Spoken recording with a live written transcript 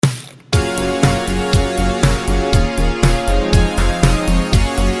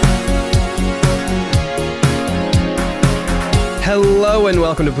Hello and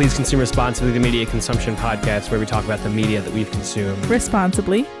welcome to Please Consume Responsibly, the media consumption podcast where we talk about the media that we've consumed.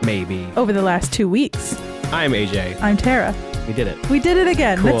 Responsibly. Maybe. Over the last 2 weeks. I'm AJ. I'm Tara. We did it. We did it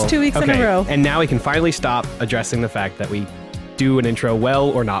again. Cool. That's 2 weeks in a row. And now we can finally stop addressing the fact that we do an intro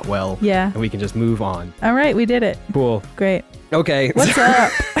well or not well. Yeah. And we can just move on. All right, we did it. Cool. Great. Okay. What's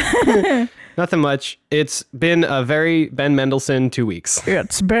up? Nothing much. It's been a very Ben Mendelsohn 2 weeks. It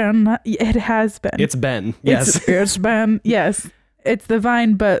has been. It's Ben. Yes. It's been. Yes. It's the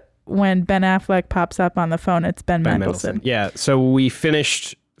Vine, but when Ben Affleck pops up on the phone, it's Ben Mendelsohn. Yeah. So we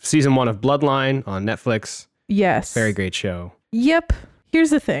finished season 1 of Bloodline on Netflix. Yes. Very great show. Yep.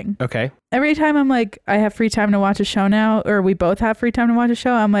 Here's the thing. Okay. Every time I'm like, I have free time to watch a show now, or we both have free time to watch a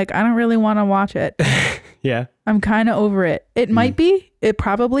show, I'm like, I don't really want to watch it. Yeah. I'm kind of over it. It might be. It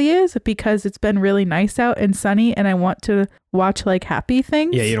probably is because it's been really nice out and sunny and I want to watch like happy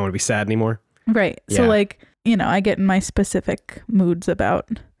things. Yeah, you don't want to be sad anymore. Right. Yeah. So like, you know, I get in my specific moods about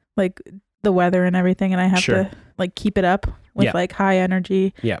like the weather and everything and I have to like keep it up with like high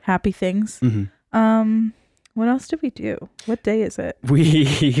energy, happy things. Mm-hmm. What else did we do? What day is it?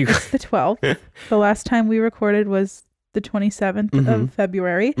 It's the 12th. The last time we recorded was the 27th of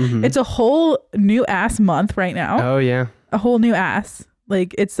February. Mm-hmm. It's a whole new ass month right now. Oh, yeah. A whole new ass.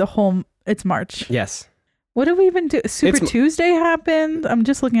 Like it's March. Yes. What did we even do? Super Tuesday happened. I'm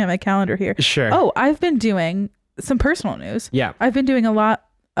just looking at my calendar here. Sure. Oh, I've been doing some personal news. Yeah. I've been doing a lot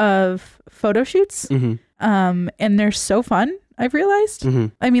of photo shoots. Mm-hmm. And they're so fun. I've realized. Mm-hmm.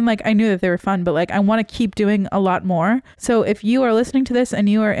 I mean, like I knew that they were fun, but like I want to keep doing a lot more. So if you are listening to this and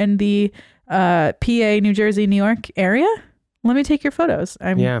you are in the PA, New Jersey, New York area, let me take your photos.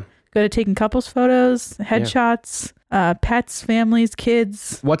 I'm good at taking couples photos, headshots, pets, families,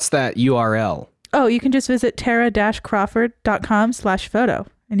 kids. What's that URL? Oh, you can just visit tara-crawford.com/photo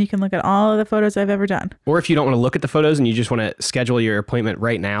and you can look at all of the photos I've ever done. Or if you don't want to look at the photos and you just want to schedule your appointment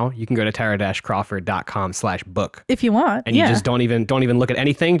right now, you can go to tara-crawford.com/book. If you want. And you just don't even look at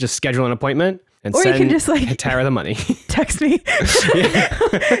anything, just schedule an appointment and or send you can just like Tara the money. Text me.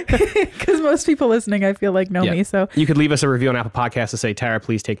 Because most people listening, I feel like know me. So you could leave us a review on Apple Podcasts to say, Tara,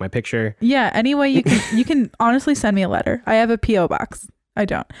 please take my picture. Yeah. Anyway, you can honestly send me a letter. I have a P.O. box. I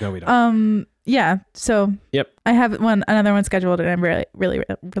don't. No, we don't. Yeah. So I have another one scheduled and I'm really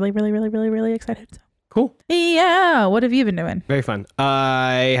excited. So. Cool. Yeah. What have you been doing? Very fun.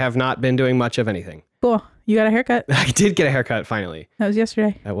 I have not been doing much of anything. Cool. You got a haircut? I did get a haircut finally. That was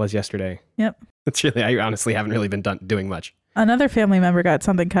yesterday. Yep. I honestly haven't really been doing much. Another family member got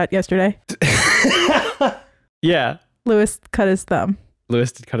something cut yesterday. Yeah. Lewis cut his thumb.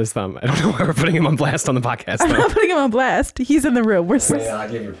 Lewis did cut his thumb. I don't know why we're putting him on blast on the podcast. I'm not putting him on blast. He's in the room. I'll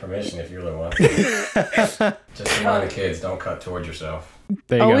give you permission if you really want. Just remind the kids, don't cut towards yourself.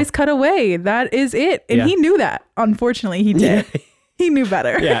 There you Always cut away. That is it. And he knew that. Unfortunately, he did. Yeah. He knew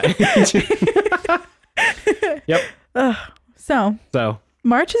better. Yeah. Yep. So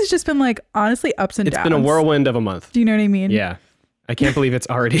March has just been like honestly ups and downs. It's been a whirlwind of a month. Do you know what I mean? Yeah. I can't believe it's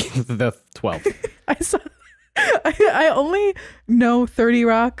already the 12th. I only know 30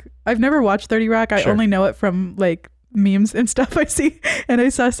 Rock. I've never watched 30 Rock. I only know it from like memes and stuff I see. And I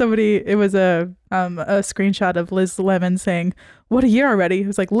saw somebody, it was a screenshot of Liz Lemon saying, "What a year already." It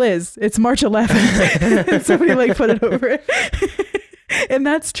was like, "Liz, it's March 11th. And somebody like put it over it. And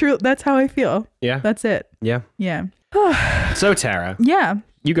that's true. That's how I feel. Yeah. That's it. Yeah. Yeah. So Tara. Yeah.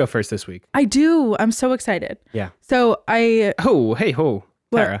 You go first this week. I do. I'm so excited. Yeah. So Tara.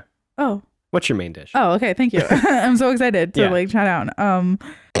 What? Oh. What's your main dish? Oh, okay. Thank you. I'm so excited to like chat out.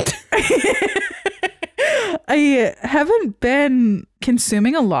 I haven't been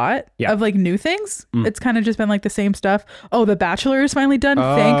consuming a lot of like new things. It's kind of just been like the same stuff. Oh, The Bachelor is finally done.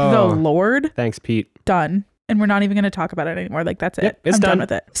 Oh. Thank the Lord. Thanks, Pete. Done. And we're not even going to talk about it anymore. Like that's it. Yep, I'm done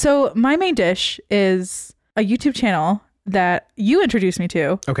with it. So my main dish is a YouTube channel that you introduced me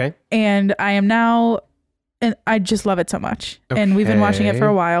to. Okay. And I am now, and I just love it so much. Okay. And we've been watching it for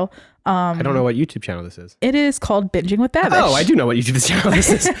a while. I don't know what YouTube channel this is. It is called Binging with Babish. Oh, I do know what YouTube channel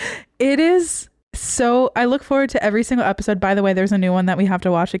this is. It is. So I look forward to every single episode. By the way, there's a new one that we have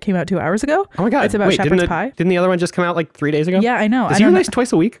to watch. It came out 2 hours ago. Oh my God. It's about shepherd's pie. Didn't the other one just come out like 3 days ago? Yeah, I know. Does he release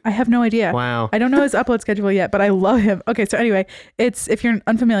twice a week? I have no idea. Wow. I don't know his upload schedule yet, but I love him. Okay, so anyway, if you're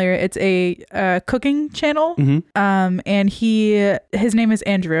unfamiliar, it's a cooking channel. Mm-hmm. And his name is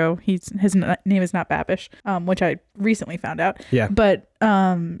Andrew. His name is not Babish, which I recently found out. Yeah. But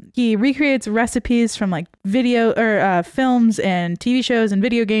He recreates recipes from like video or films and TV shows and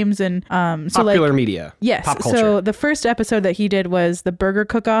video games and so Popular like media. yes. Pop culture. So the first episode that he did was the burger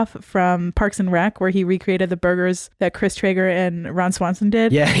cook-off from Parks and Rec, where he recreated the burgers that Chris Traeger and Ron Swanson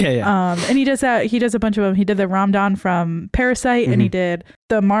did. Yeah. And he does that. He does a bunch of them. He did the Ramdon from Parasite, and he did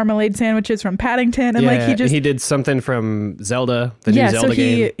the marmalade sandwiches from Paddington, and like he did something from Zelda, the new Zelda so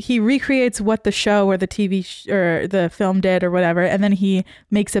game. he recreates what the show or the TV or the film did or whatever, and then he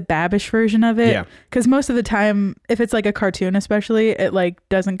makes a Babish version of it. Yeah. Because most of the time, if it's like a cartoon, especially, it like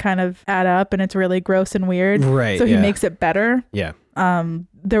doesn't kind of add up, and it's really gross and weird. Right. So he makes it better. Yeah.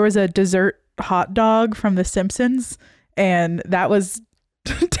 There was a dessert hot dog from The Simpsons, and that was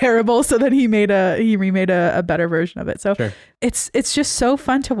terrible, so then he remade a better version of it. So Sure. it's just so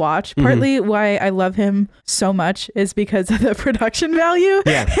fun to watch. Partly why I love him so much is because of the production value.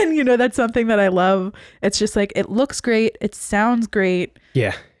 Yeah. And that's something that I love. It's just like, it looks great, it sounds great.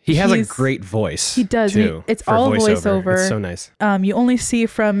 Yeah. He has a He's- great voice. He does. Too, It's for all voiceover. It's so nice. You only see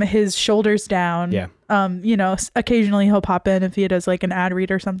from his shoulders down. Yeah. Occasionally he'll pop in if he does like an ad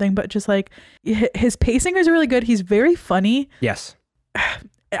read or something, but just like his pacing is really good. He's very funny. Yes.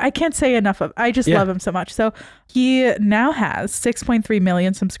 I can't say enough of. I just love him so much. So he now has 6.3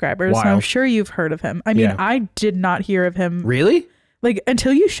 million subscribers. So I'm Wild. sure you've heard of him. I mean, Yeah. I did not hear of him Really? like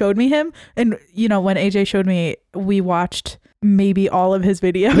until you showed me him. And when AJ showed me, we watched maybe all of his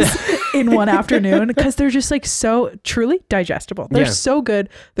videos in one afternoon because they're just like so truly digestible. They're so good.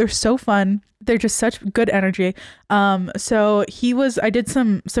 They're so fun. They're just such good energy. So I did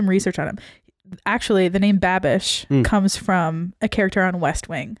some research on him. Actually, the name Babish comes from a character on West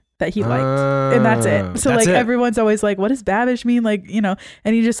Wing that he liked, and that's it. So that's like it. everyone's always like, what does Babish mean? Like, and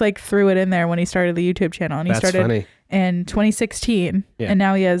he just like threw it in there when he started the YouTube channel, and he That's started funny. in 2016, and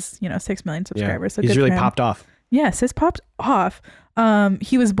now he has 6 million subscribers. So He's good really for him. popped off. Yes, it's popped off.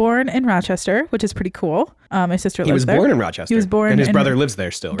 He was born in Rochester, which is pretty cool. My sister He lives was there. born in Rochester. He was born and his in- brother lives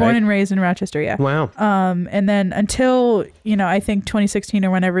there still, Born right? and raised in Rochester, yeah. Wow. And then until I think 2016 or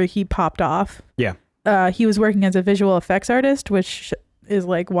whenever he popped off, Yeah. he was working as a visual effects artist, which is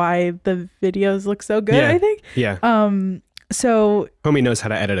like why the videos look so good. Yeah. I think. Yeah. So Homie knows how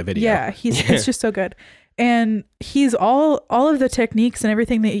to edit a video. yeah, he's just so good. And he's all of the techniques and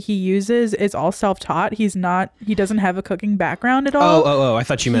everything that he uses is all self-taught. He doesn't have a cooking background at all. Oh, I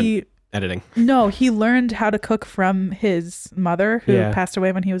thought you meant He- editing. No, he learned how to cook from his mother, who Yeah. passed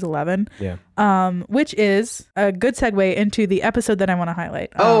away when he was 11. Yeah. Which is a good segue into the episode that I want to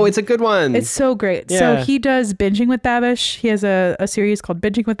highlight. It's a good one. It's so great. Yeah. So he does Binging with Babish. He has a series called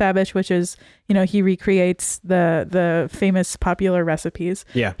Binging with Babish, which is, he recreates the famous popular recipes.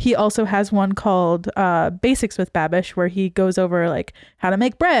 Yeah. He also has one called Basics with Babish, where he goes over like how to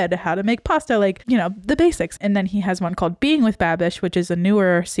make bread, how to make pasta, like, the basics. And then he has one called Being with Babish, which is a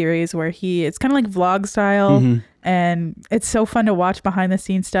newer series where it's kind of like vlog style. Mm-hmm. And it's so fun to watch behind the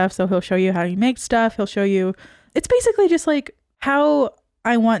scenes stuff. So he'll show you how he makes stuff. He'll show you, it's basically just like how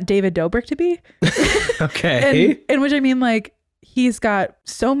I want David Dobrik to be. Okay. And in which I mean, like, he's got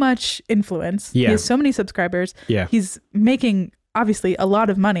so much influence. Yeah. He has so many subscribers. Yeah. He's making obviously a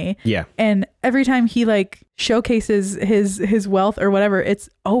lot of money. Yeah. And every time he like showcases his wealth or whatever, it's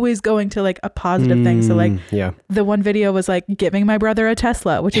always going to like a positive thing. So like yeah. the one video was like giving my brother a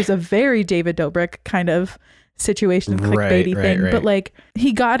Tesla, which is a very David Dobrik kind of situation, clickbaity thing. Right. But like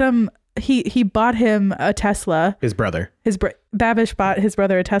he got him, he bought him a Tesla. His brother. Babish bought his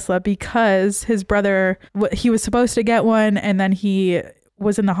brother a Tesla because his brother, he was supposed to get one, and then he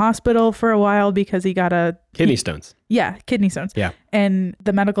was in the hospital for a while because he got Kidney stones. Yeah, kidney stones. Yeah. And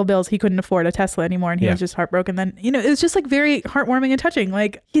the medical bills, he couldn't afford a Tesla anymore, and he was just heartbroken. Then, it was just like very heartwarming and touching.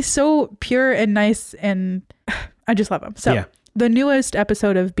 Like, he's so pure and nice, and I just love him. So the newest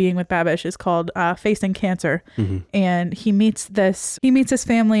episode of Being with Babish is called Facing Cancer. Mm-hmm. And he meets this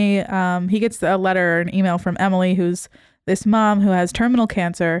family. He gets a letter or an email from Emily, who's this mom who has terminal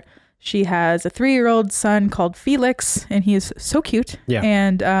cancer. She has a 3-year-old son called Felix, and he is so cute. Yeah.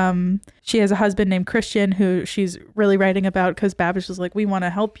 And she has a husband named Christian, who she's really writing about because Babish was like, we want to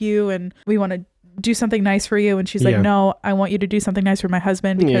help you and we want to do something nice for you. And she's like, no, I want you to do something nice for my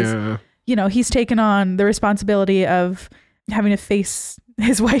husband because, he's taken on the responsibility of having to face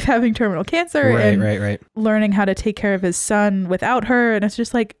his wife having terminal cancer Right. learning how to take care of his son without her. And it's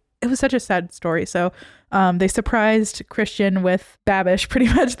just like, it was such a sad story. So they surprised Christian with Babish.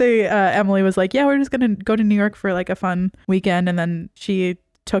 Pretty much Emily was like, yeah, we're just going to go to New York for like a fun weekend. And then she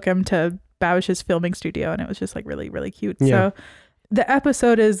took him to Babish's filming studio, and it was just like really, really cute. Yeah. So the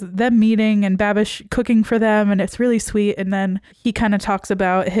episode is them meeting and Babish cooking for them, and it's really sweet. And then he kind of talks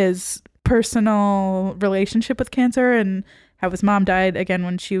about his personal relationship with cancer and how his mom died again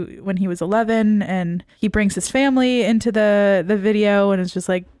when he was 11, and he brings his family into the video and is just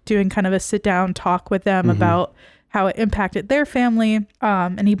like doing kind of a sit down talk with them about how it impacted their family.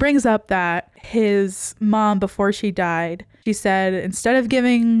 And he brings up that his mom, before she died, she said, instead of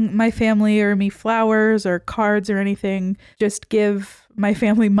giving my family or me flowers or cards or anything, just give my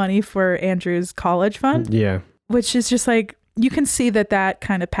family money for Andrew's college fund. Yeah. Which is just like, you can see that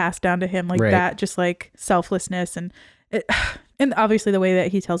kind of passed down to him, like that, just like selflessness. And obviously the way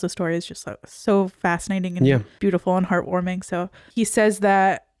that he tells the story is just so fascinating and beautiful and heartwarming. So he says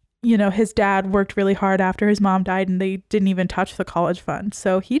that, you know, his dad worked really hard after his mom died and they didn't even touch the college fund.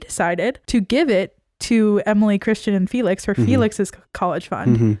 So he decided to give it to Emily, Christian, and Felix for Felix's college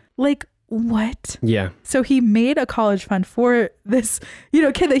fund. Like, what? Yeah. So he made a college fund for this, you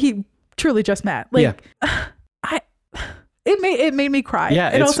know, kid that he truly just met. Like, It made me cry. Yeah,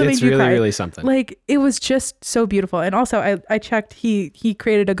 it also made it's you really, cry. really something. Like, it was just so beautiful. And also, I checked, he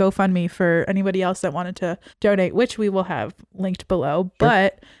created a GoFundMe for anybody else that wanted to donate, which we will have linked below. Sure.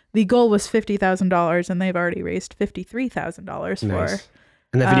 But the goal was $50,000, and they've already raised $53,000 for. Nice.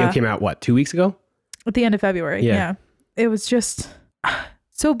 And that video came out, what, 2 weeks ago? At the end of February. Yeah. It was just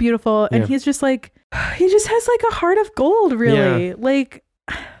so beautiful. And he's just like, he just has like a heart of gold, really. Yeah. Like,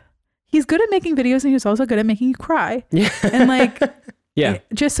 he's good at making videos, and he's also good at making you cry. Yeah. And like,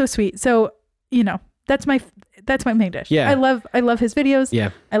 just so sweet. So, you know, that's my main dish. Yeah. I love his videos. Yeah.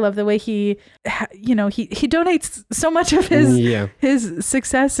 I love the way he donates so much of his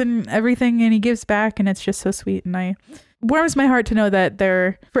success and everything, and he gives back, and it's just so sweet. And warms my heart to know that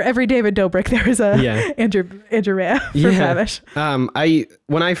for every David Dobrik, there is a Andrew Rea for Babish.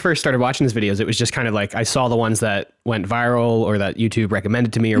 When I first started watching his videos, it was just kind of like I saw the ones that went viral or that YouTube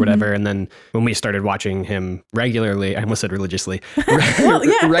recommended to me or whatever. And then when we started watching him regularly, I almost said religiously,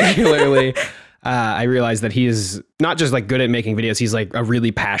 regularly, I realized that he is not just like good at making videos. He's like a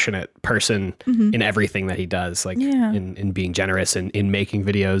really passionate person in everything that he does, like in being generous and in making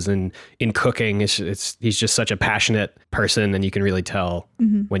videos and in cooking. He's just such a passionate person. And you can really tell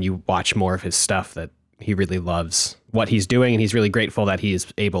when you watch more of his stuff that he really loves what he's doing. And he's really grateful that he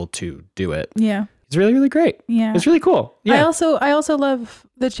is able to do it. Yeah. It's really, really great. Yeah. It's really cool. Yeah. I also love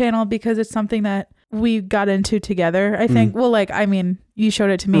the channel because it's something that we got into together, I think. Well, like, I mean, you showed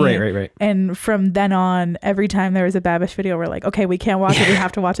it to me. Right. And from then on, every time there was a Babish video, we're like, okay, we can't watch it. We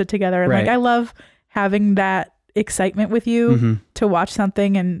have to watch it together. And like, I love having that excitement with you to watch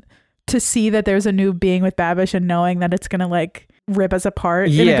something and to see that there's a new being with Babish and knowing that it's going to like rip us apart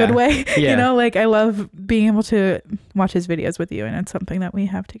in a good way. You know, like I love being able to watch his videos with you, and it's something that we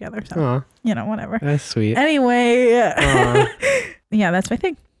have together. So, you know, whatever. That's sweet. Anyway, yeah, that's my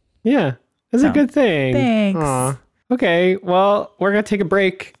thing. Yeah. That's a good thing. Thanks. Aww. Okay, well, we're going to take a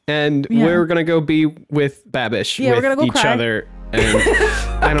break, and we're going to go be with Babish with we're gonna go each cry. other. And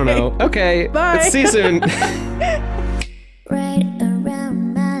I don't know. Okay, bye. Let's see you soon. Right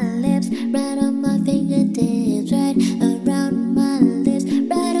around my lips, right on my fingertips, right around my lips,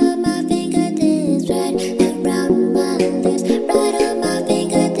 right on my fingertips, right around my lips, right on my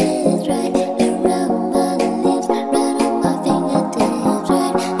fingertips, right around my lips, right on my fingertips,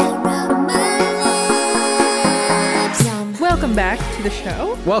 right around my lips. Welcome back to the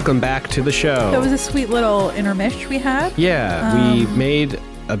show. Welcome back to the show. That was a sweet little intermish we had. Yeah, we made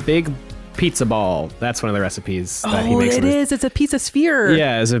a big pizza ball. That's one of the recipes that he makes. It is. It's a pizza sphere.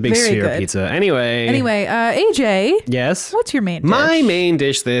 Yeah, it's a big Very sphere good. pizza. Anyway, AJ. Yes? What's your main dish? My main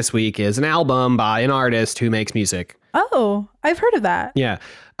dish this week is an album by an artist who makes music. Oh, I've heard of that. Yeah.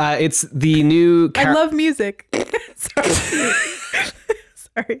 It's the new... I love music. Sorry.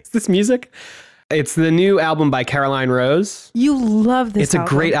 Is this music? It's the new album by Caroline Rose. You love this album.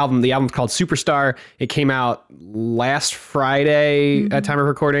 It's a great album. The album's called Superstar. It came out last Friday at time of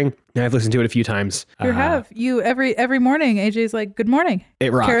recording. And I've listened to it a few times. You every morning, AJ's like, good morning.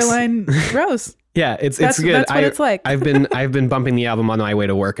 It rocks. Caroline Rose. Yeah, it's good. That's what it's like. I've been bumping the album on my way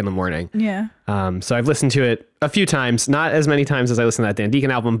to work in the morning. Yeah. So I've listened to it a few times, not as many times as I listened to that Dan Deacon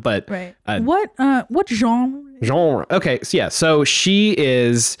album, but right. What genre? Genre. Okay. So she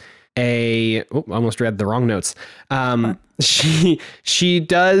is I almost read the wrong notes. She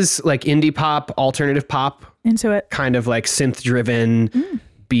does like indie pop, alternative pop. Into it. Kind of like synth driven,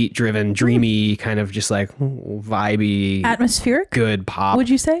 beat driven, dreamy, kind of just like vibey. Atmospheric? Good pop. Would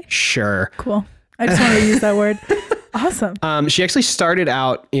you say? Sure. Cool. I just wanted to use that word. Awesome. She actually started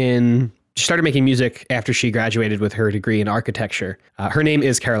making music after she graduated with her degree in architecture. Her name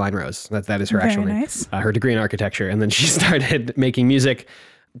is Caroline Rose. That is her actual name. Nice. Her degree in architecture. And then she started making music.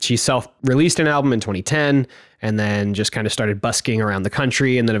 She self-released an album in 2010 and then just kind of started busking around the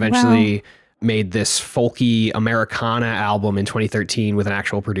country and then eventually made this folky Americana album in 2013 with an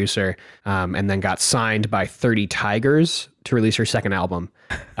actual producer, and then got signed by 30 Tigers to release her second album.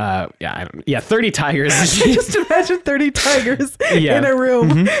 30 Tigers. Just imagine 30 tigers in a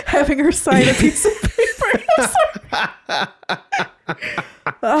room having her sign a piece of paper.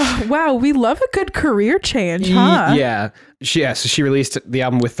 Oh, wow, we love a good career change, huh? Yeah. So she released the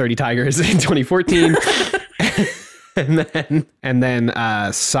album with 30 Tigers in 2014. and then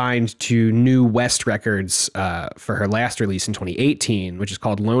signed to New West Records for her last release in 2018, which is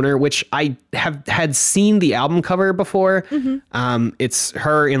called Loner, which I had seen the album cover before. It's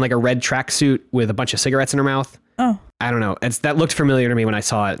her in like a red tracksuit with a bunch of cigarettes in her mouth. Oh, I don't know. That looked familiar to me when I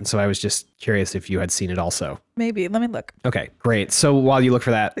saw it, and so I was just curious if you had seen it also. maybe. Let me look. Okay, great. So while you look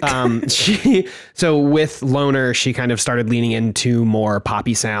for that, so with Loner, she kind of started leaning into more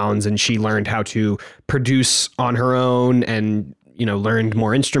poppy sounds, and she learned how to produce on her own and, you know, learned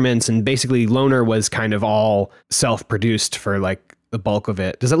more instruments. And basically Loner was kind of all self-produced for like the bulk of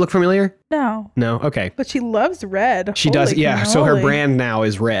it. Does that look familiar? No. No? Okay. But she loves red. She does. Holy Yeah. So her cannoli. brand now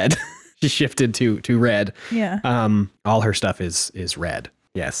is red. She shifted to red. Yeah. All her stuff is red.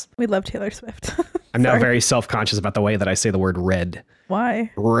 Yes. We love Taylor Swift. I'm now Sorry. very self-conscious about the way that I say the word red.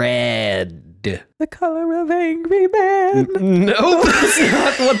 Why? Red. The color of angry man. No, that's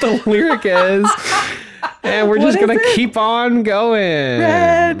not what the lyric is. And we're just What going is to it? keep on going.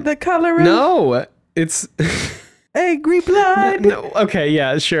 Red, the color of No, it's... angry blood. No, okay,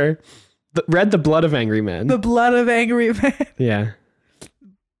 yeah, sure. Red, the blood of angry men. The blood of angry man. Yeah.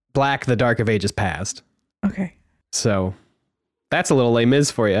 Black, the dark of ages past. Okay. So that's a little Les Mis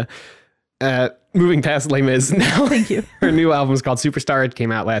for you. Moving past Les Mis now. Thank you. Her new album is called Superstar. It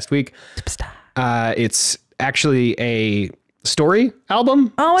came out last week. Superstar. It's actually a story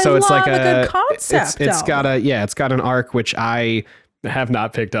album. Oh, I so it's love like a good concept It's got album. it's got an arc which I have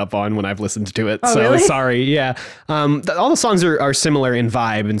not picked up on when I've listened to it. Oh, so really? sorry. Yeah. All the songs are similar in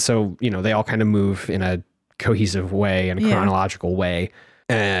vibe, and so, you know, they all kind of move in a cohesive way and a Yeah. chronological way.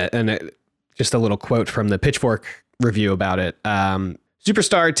 Just a little quote from the Pitchfork review about it.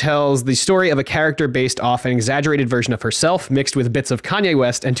 Superstar tells the story of a character based off an exaggerated version of herself mixed with bits of Kanye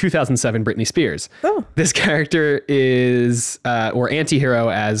West and 2007 Britney Spears. Oh. This character is, or anti-hero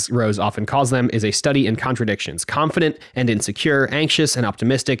as Rose often calls them, is a study in contradictions, confident and insecure, anxious and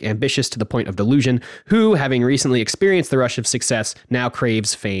optimistic, ambitious to the point of delusion, who, having recently experienced the rush of success, now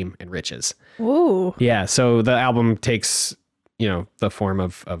craves fame and riches. Ooh. Yeah, so the album takes, you know, the form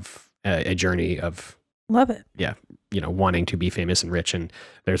of a journey of, Love it. yeah, you know, wanting to be famous and rich, and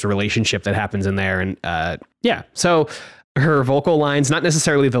there's a relationship that happens in there, and so her vocal lines, not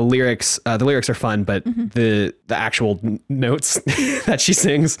necessarily the lyrics are fun, but the actual notes that she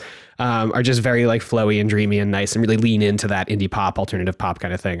sings are just very like flowy and dreamy and nice, and really lean into that indie pop, alternative pop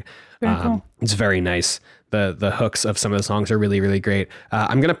kind of thing. Very cool. It's very nice. The hooks of some of the songs are really, really great.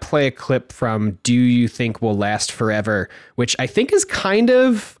 I'm going to play a clip from Do You Think Will Last Forever, which I think is kind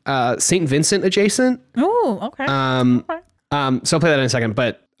of St. Vincent adjacent. Oh, okay. So I'll play that in a second,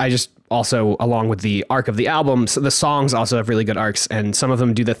 but I just also, along with the arc of the album, so the songs also have really good arcs, and some of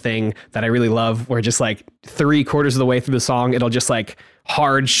them do the thing that I really love where just like 3/4 of the way through the song, it'll just like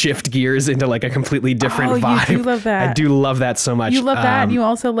hard shift gears into like a completely different vibe. You do love that. I do love that so much. You love that, and you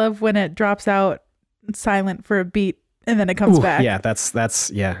also love when it drops out silent for a beat and then it comes back. Yeah, that's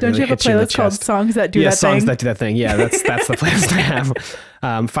yeah. Don't really you have a hits in the playlist called chest. Songs That Do Yeah, That songs Thing? that do that thing. Yeah, that's the playlist I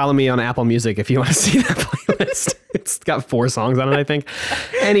have. Follow me on Apple Music if you want to see that playlist. It's got 4 songs on it, I think.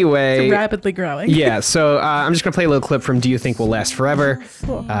 Anyway, It's rapidly growing. yeah. So I'm just gonna play a little clip from Do You Think Will Last Forever?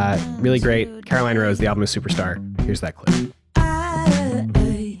 Really great. Caroline Rose. The album is Superstar. Here's that clip.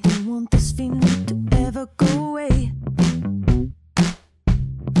 I want this feeling to ever go away.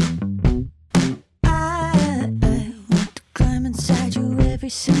 I want to climb inside you every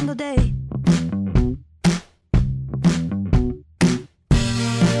single day. You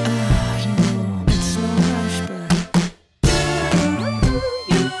know it's no rush, but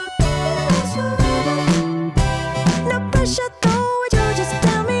no pressure though, would you just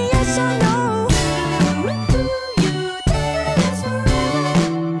tell me yes or no?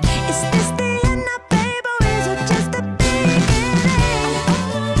 Is this the end now, babe, or is it just the beginning?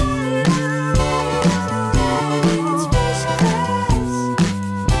 It's first class.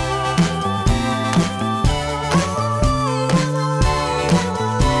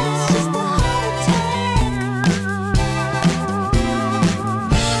 It's just a heart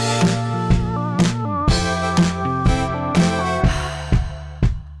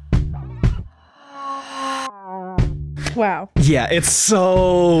Wow. Yeah, it's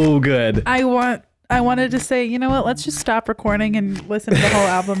so good. I want I wanted to say, you know what? Let's just stop recording and listen to the whole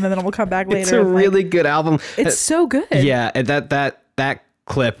album, and then we'll come back later. It's a and, like, really good album. It's so good. Yeah, and that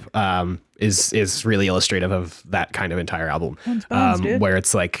clip is really illustrative of that kind of entire album. Dude. Where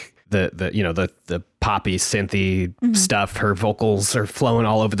it's like the poppy synthy stuff, her vocals are flowing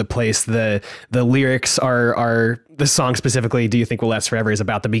all over the place. The lyrics are the song specifically, Do You Think We'll Last Forever, is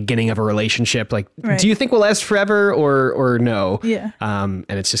about the beginning of a relationship. Like, Right. do you think we'll last forever or no? Yeah. And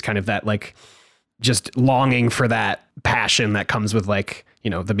it's just kind of that, like, just longing for that passion that comes with, like,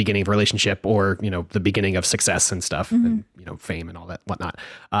 the beginning of a relationship, or, the beginning of success and stuff, and, fame and all that whatnot.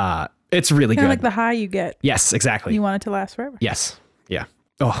 It's really Kind good. of like the high you get. Yes, exactly. You want it to last forever. Yes. Yeah.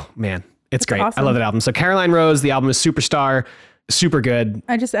 Oh man, it's That's great. awesome. I love that album. So Caroline Rose, the album is Superstar, super good.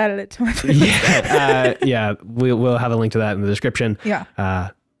 I just added it to my playlist. Yeah. We'll have a link to that in the description. Yeah.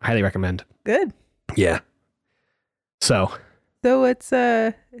 Highly recommend. Good. Yeah. So it's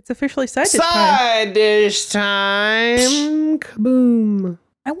officially side dish time. side dish time. Kaboom.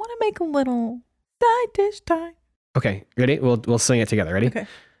 I want to make a little side dish time. Okay, ready? We'll sing it together. Ready? Okay.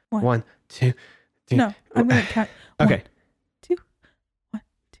 1, 2, 3. No, I'm gonna count. Okay. 1, 2, 1,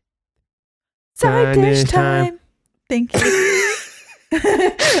 2. Side dish time. Thank you.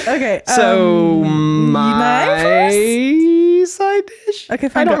 Okay. So my first? side dish. Okay, I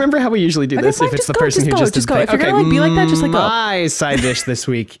fine. don't go. remember how we usually do Okay, this. fine, If it's just the go, person just who go, just just is go. If you're gonna, like, be like that, just, like, go. My side dish this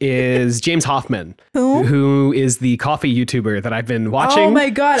week is James Hoffman, Who? who is the coffee YouTuber that I've been watching. Oh my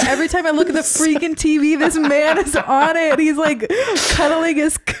god! Every time I look at the freaking TV, this man is on it. He's like cuddling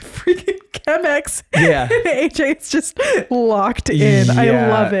his freaking Chemex. Yeah. And AJ's just locked in. I Yeah.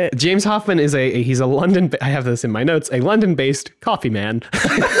 love it. James Hoffman is he's a London. I have this in my notes. A London-based coffee man.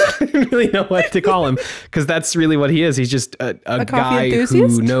 I don't really know what to call him, because that's really what he is. He's just a coffee guy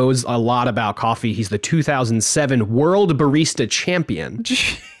enthusiast? who knows a lot about coffee. He's the 2007 World Barista Champion.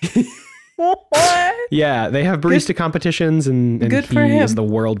 What? Yeah, they have barista competitions, and Good he for him. is the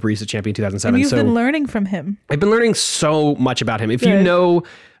World Barista Champion 2007. And you've So been learning from him. I've been learning so much about him. If you Good. know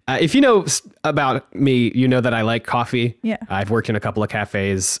about me, you know that I like coffee. Yeah. I've worked in a couple of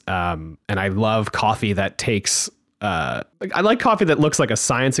cafes, and I love coffee that takes. I like coffee that looks like a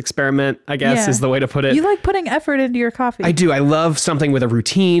science experiment, I guess Yeah. is the way to put it. You like putting effort into your coffee. I do. I love something with a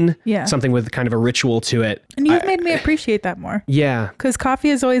routine. Yeah. Something with kind of a ritual to it. And you've made me appreciate that more. Yeah. Because coffee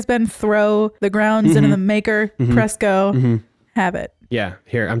has always been throw the grounds into the maker, press go, have it. Yeah.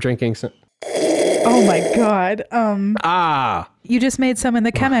 Here, I'm drinking some. Oh my god. You just made some in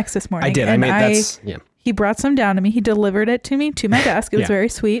the Chemex this morning. I did. And Yeah. He brought some down to me. He delivered it to me to my desk. It was Yeah. very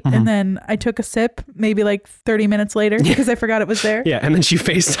sweet. And then I took a sip maybe like 30 minutes later because I forgot it was there. Yeah. And then she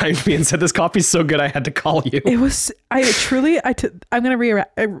FaceTimed me and said, "This coffee's so good, I had to call you." It was, I'm going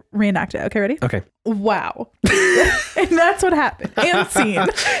to reenact it. Okay, ready? Okay. Wow. And that's what happened. And scene.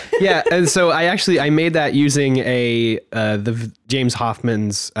 Yeah, and so I made that using the James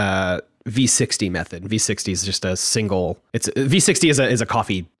Hoffman's V60 method. V60 is just a single. V60 is a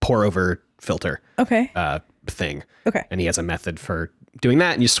coffee pour over filter Okay. thing. Okay. And he has a method for doing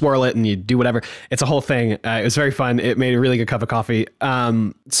that, and you swirl it and you do whatever. It's a whole thing. It was very fun. It made a really good cup of coffee.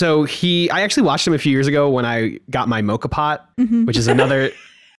 So I actually watched him a few years ago when I got my mocha pot, which is another.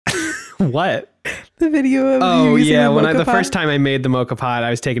 What? The video of Oh you using yeah, the when mocha the pot. first time I made the mocha pot, I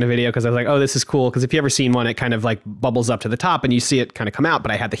was taking a video because I was like, oh, this is cool. Because if you ever seen one, it kind of like bubbles up to the top and you see it kind of come out.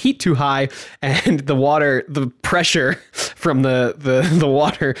 But I had the heat too high, and the pressure from the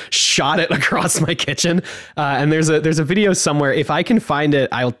water shot it across my kitchen. And there's a video somewhere. If I can find it,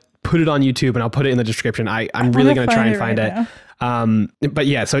 I'll put it on YouTube and I'll put it in the description. I'm really gonna try and find it. But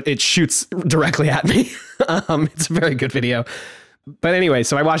yeah, so it shoots directly at me. It's a very good video. But anyway,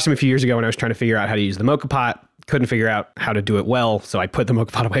 so I watched him a few years ago when I was trying to figure out how to use the mocha pot. Couldn't figure out how to do it well, so I put the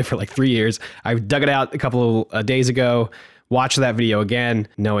mocha pot away for like 3 years. I dug it out a couple of days ago, watched that video again,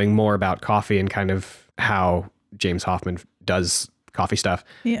 knowing more about coffee and kind of how James Hoffman does coffee stuff.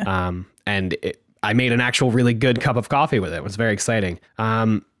 Yeah. And I made an actual really good cup of coffee with it. It was very exciting.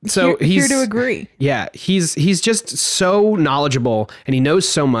 So he's here to agree. Yeah, he's just so knowledgeable, and he knows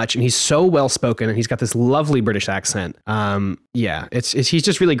so much, and he's so well spoken, and he's got this lovely British accent. Yeah, he's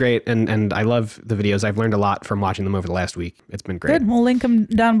just really great, and I love the videos. I've learned a lot from watching them over the last week. It's been great. Good. We'll link them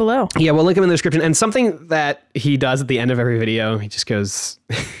down below. Yeah, we'll link him in the description. And something that he does at the end of every video, he just goes,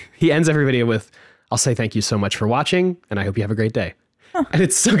 he ends every video with, "I'll say thank you so much for watching, and I hope you have a great day." And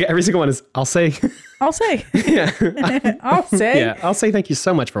it's so good. Every single one is, I'll say, I'll say. yeah, I'll say. yeah, I'll say thank you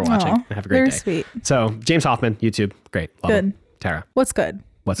so much for watching. Aw, and have a great very day. sweet. So James Hoffman, YouTube, great. Love Good. him. Tara, What's good?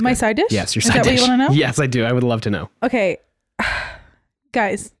 what's My good? side dish? Yes, your Is side that dish. what you want to know? Yes, I do. I would love to know. Okay.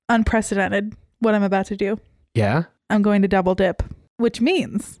 Guys, unprecedented what I'm about to do. Yeah. I'm going to double dip. which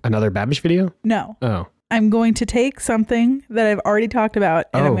means Another Babish video? no. Oh. I'm going to take something that I've already talked about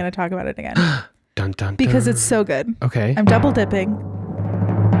and I'm Oh. going to talk about it again Dun, dun, because dun. it's so good. Okay. I'm double dipping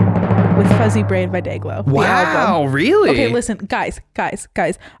with Fuzzy Brain by Dayglow. The album. Wow, really? Okay, listen, guys.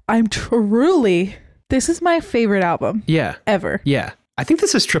 I'm truly, this is my favorite album Yeah. ever. Yeah. I think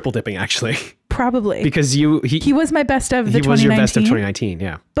this is triple dipping actually. Probably. Because he was my best of the 2019. was your best of 2019,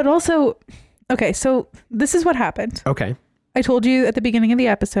 yeah. But also, okay, so this is what happened. Okay. I told you at the beginning of the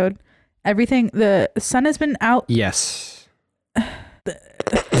episode, the sun has been out. Yes.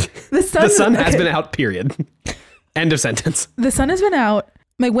 The sun, The sun has been out, period. End of sentence. The sun has been out.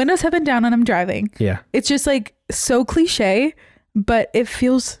 My windows have been down when I'm driving. Yeah. It's just like so cliche, but it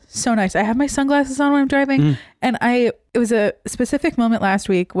feels so nice. I have my sunglasses on when I'm driving, and it was a specific moment last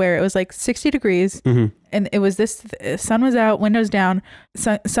week where it was like 60 degrees, and it was sun was out, windows down,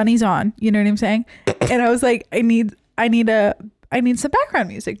 sunny's on. You know what I'm saying? And I was like, I need some background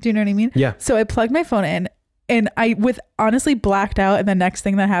music. Do you know what I mean? Yeah. So I plugged my phone in. And I honestly blacked out. And the next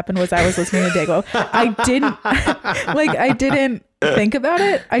thing that happened was I was listening to Dayglow. I didn't think about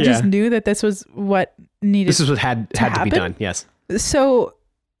it. I just knew that this was what needed. This is what had to be happen? done. Yes. So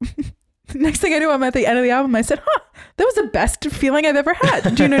next thing I knew, I'm at the end of the album. I said, that was the best feeling I've ever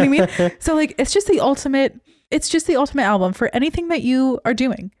had. Do you know what I mean? So like, it's just the ultimate album for anything that you are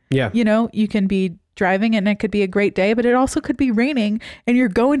doing. Yeah. You know, you can be driving and it could be a great day, but it also could be raining and you're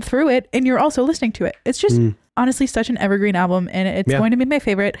going through it and you're also listening to it. It's just honestly such an evergreen album, and it's going to be my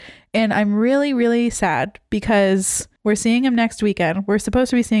favorite. And I'm really, really sad because we're seeing him next weekend. We're supposed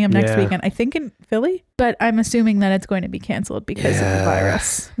to be seeing him next weekend, I think in Philly, but I'm assuming that it's going to be canceled because of the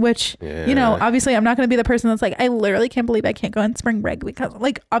virus, which, you know, obviously I'm not going to be the person that's like, I literally can't believe I can't go on spring break because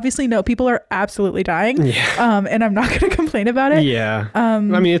like, obviously no, people are absolutely dying. Yeah. And I'm not going to complain about it. Yeah. I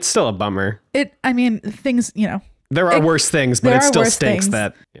mean, it's still a bummer. Things, you know, There are worse things, but it still stinks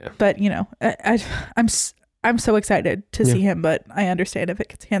that. Yeah. But you know, I'm so excited to see him, but I understand if it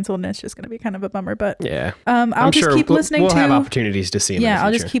gets canceled and it's just going to be kind of a bummer. But yeah, I'll just keep listening we'll to. have opportunities to see him. Yeah, in the I'll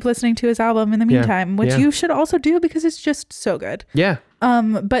future. just keep listening to his album in the meantime, which you should also do because it's just so good. Yeah.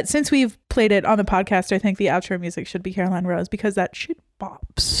 But since we've played it on the podcast, I think the outro music should be Caroline Rose because that shit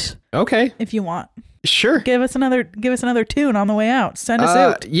bops. Okay. If you want. Sure. Give us another tune on the way out. Send us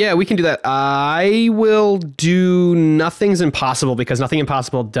out. Yeah, we can do that. I will do Nothing's Impossible because Nothing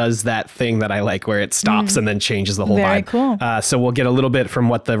Impossible does that thing that I like where it stops and then changes the whole Very vibe. cool. So we'll get a little bit from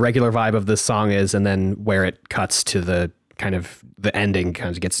what the regular vibe of this song is and then where it cuts to the kind of the ending kind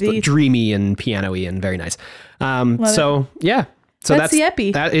of gets dreamy and piano-y and very nice. So that's the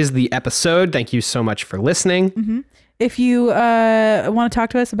epi. That is the episode. Thank you so much for listening. If you want to talk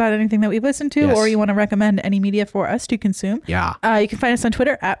to us about anything that we've listened to, or you want to recommend any media for us to consume, you can find us on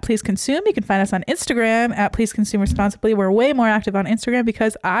Twitter at Please Consume. You can find us on Instagram at Please Consume Responsibly. We're way more active on Instagram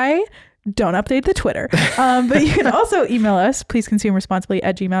because I don't update the Twitter. But you can also email us,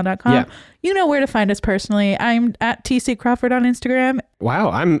 pleaseconsumeresponsibly@gmail.com. Yeah. You know where to find us personally. I'm at TC Crawford on Instagram. Wow,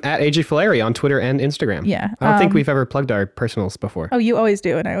 I'm at AJ Fileri on Twitter and Instagram. Yeah. I don't think we've ever plugged our personals before. Oh, you always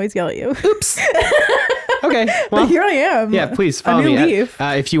do, and I always yell at you. Oops. Okay, well, But here I am. yeah, please follow A new me. leaf.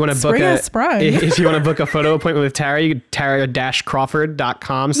 If you want to book Spring has sprung. if you want to book a photo appointment with Tara, you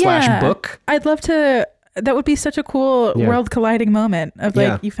tara-crawford.com/book. I'd love to. That would be such a cool world colliding moment of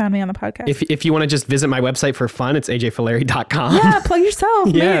like, you found me on the podcast. If you want to just visit my website for fun, it's ajfileri.com. Yeah, plug yourself.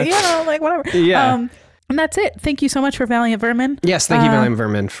 Yeah. Maybe, like whatever. Yeah. And that's it. Thank you so much for Valiant Vermin. Yes, thank you, Valiant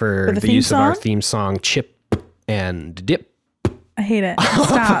Vermin, for the theme use of our song? theme song, Chip and Dip. I hate it.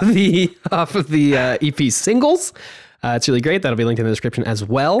 Stop. off of the EP singles. It's really great. That'll be linked in the description as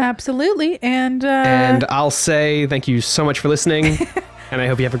well. Absolutely. And I'll say thank you so much for listening, and I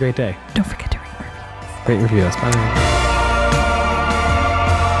hope you have a great day. don't forget to Rate and review us. Bye.